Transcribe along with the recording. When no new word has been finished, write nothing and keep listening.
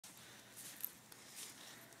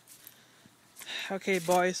Okay,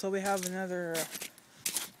 boys. So we have another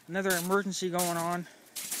emergency going on.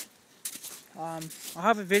 I'll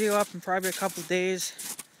have a video up in probably a couple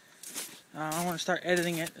days. I want to start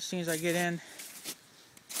editing it as soon as I get in.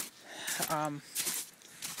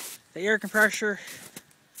 The air compressor.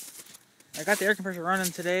 I got the air compressor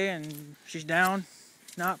running today, and she's down.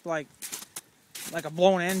 Not like a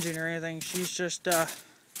blown engine or anything. She's just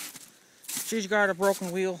she's got a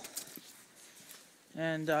broken wheel,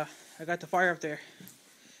 and I got the fire up there.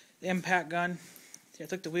 The impact gun. See, I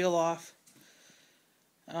took the wheel off.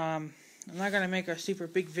 I'm not gonna make a super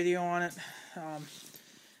big video on it.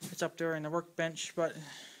 It's up there in the workbench, but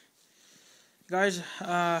guys,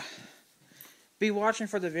 be watching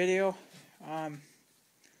for the video. I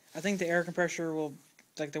think the air compressor will,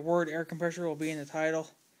 like the word air compressor, will be in the title.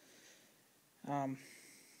 I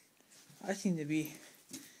seem to be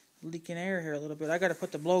leaking air here a little bit. I got to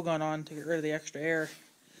put the blowgun on to get rid of the extra air.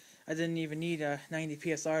 I didn't even need a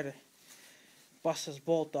 90 psi to bust this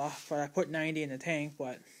bolt off, but I put 90 in the tank.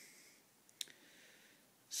 But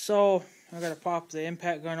so I got to pop the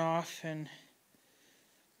impact gun off and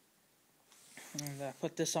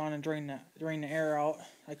put this on and drain the air out.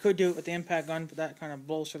 I could do it with the impact gun, but that kind of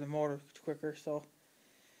blows through the motor quicker. So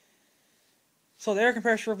the air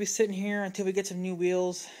compressor will be sitting here until we get some new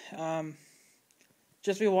wheels.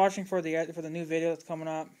 Just be watching for the new video that's coming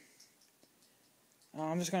up.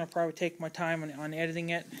 I'm just gonna probably take my time on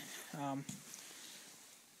editing it. It'll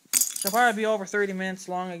probably be over 30 minutes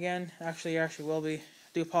long again. Actually will be. I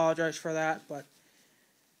do apologize for that, but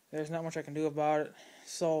there's not much I can do about it.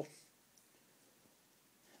 So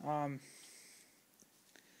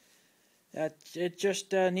it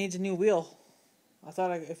just needs a new wheel. I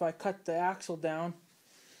thought if I cut the axle down,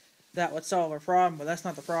 that would solve our problem, but that's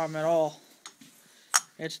not the problem at all.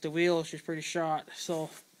 It's the wheel. She's pretty shot. So,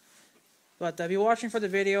 but be watching for the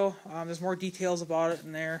video. There's more details about it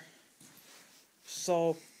in there.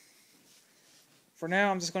 So, for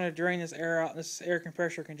now, I'm just going to drain this air out. This air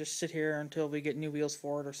compressor can just sit here until we get new wheels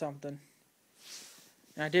for it or something.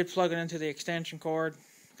 And I did plug it into the extension cord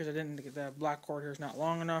because I didn't get the black cord here is not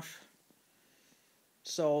long enough.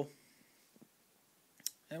 So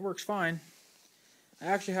it works fine. I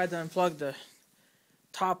actually had to unplug the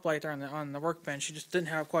top light there on the workbench. She just didn't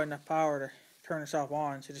have quite enough power to turn herself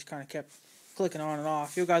on, so it just kind of kept clicking on and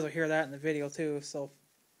off. You guys will hear that in the video too. So,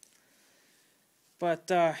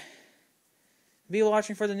 but be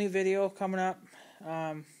watching for the new video coming up.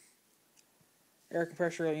 Air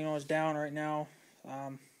compressor, is down right now. I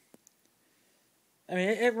mean,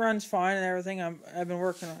 it runs fine and everything. I've been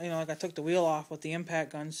working, like I took the wheel off with the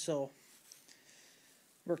impact guns, so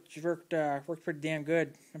worked pretty damn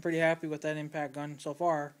good. I'm pretty happy with that impact gun so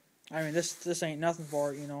far. I mean, this ain't nothing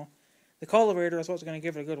for it, The cultivator is what's going to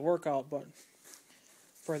give it a good workout, but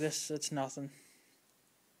for this, it's nothing.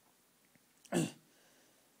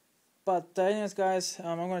 But anyways, guys,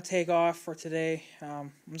 I'm going to take off for today.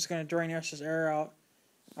 I'm just going to drain the rest of this air out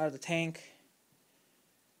of the tank,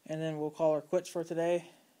 and then we'll call her quits for today.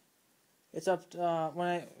 It's up to,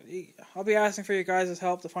 I'll be asking for you guys'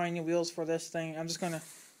 help to find new wheels for this thing. I'm just going to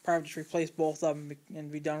probably just replace both of them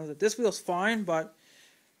and be done with it. This wheel's fine, but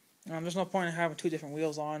there's no point in having two different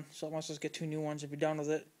wheels on, so let's just get two new ones and be done with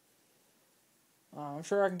it. I'm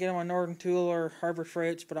sure I can get them on Northern Tool or Harbor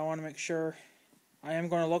Freights, but I want to make sure. I am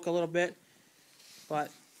going to look a little bit,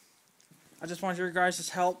 but I just want your guys'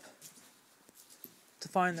 help to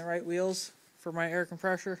find the right wheels for my air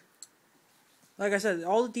compressor. Like I said,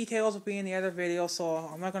 all the details will be in the other video, so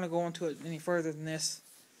I'm not going to go into it any further than this.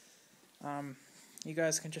 You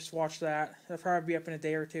guys can just watch that. It'll probably be up in a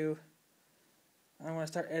day or two. I'm going to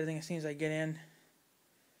start editing as soon as I get in,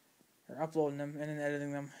 or uploading them and then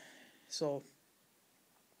editing them. So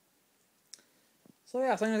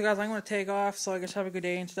yeah, so anyways, guys, I'm going to take off, so I guess have a good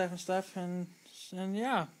day and stuff, and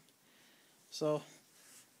yeah. So,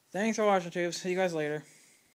 thanks for watching, tubes. See you guys later.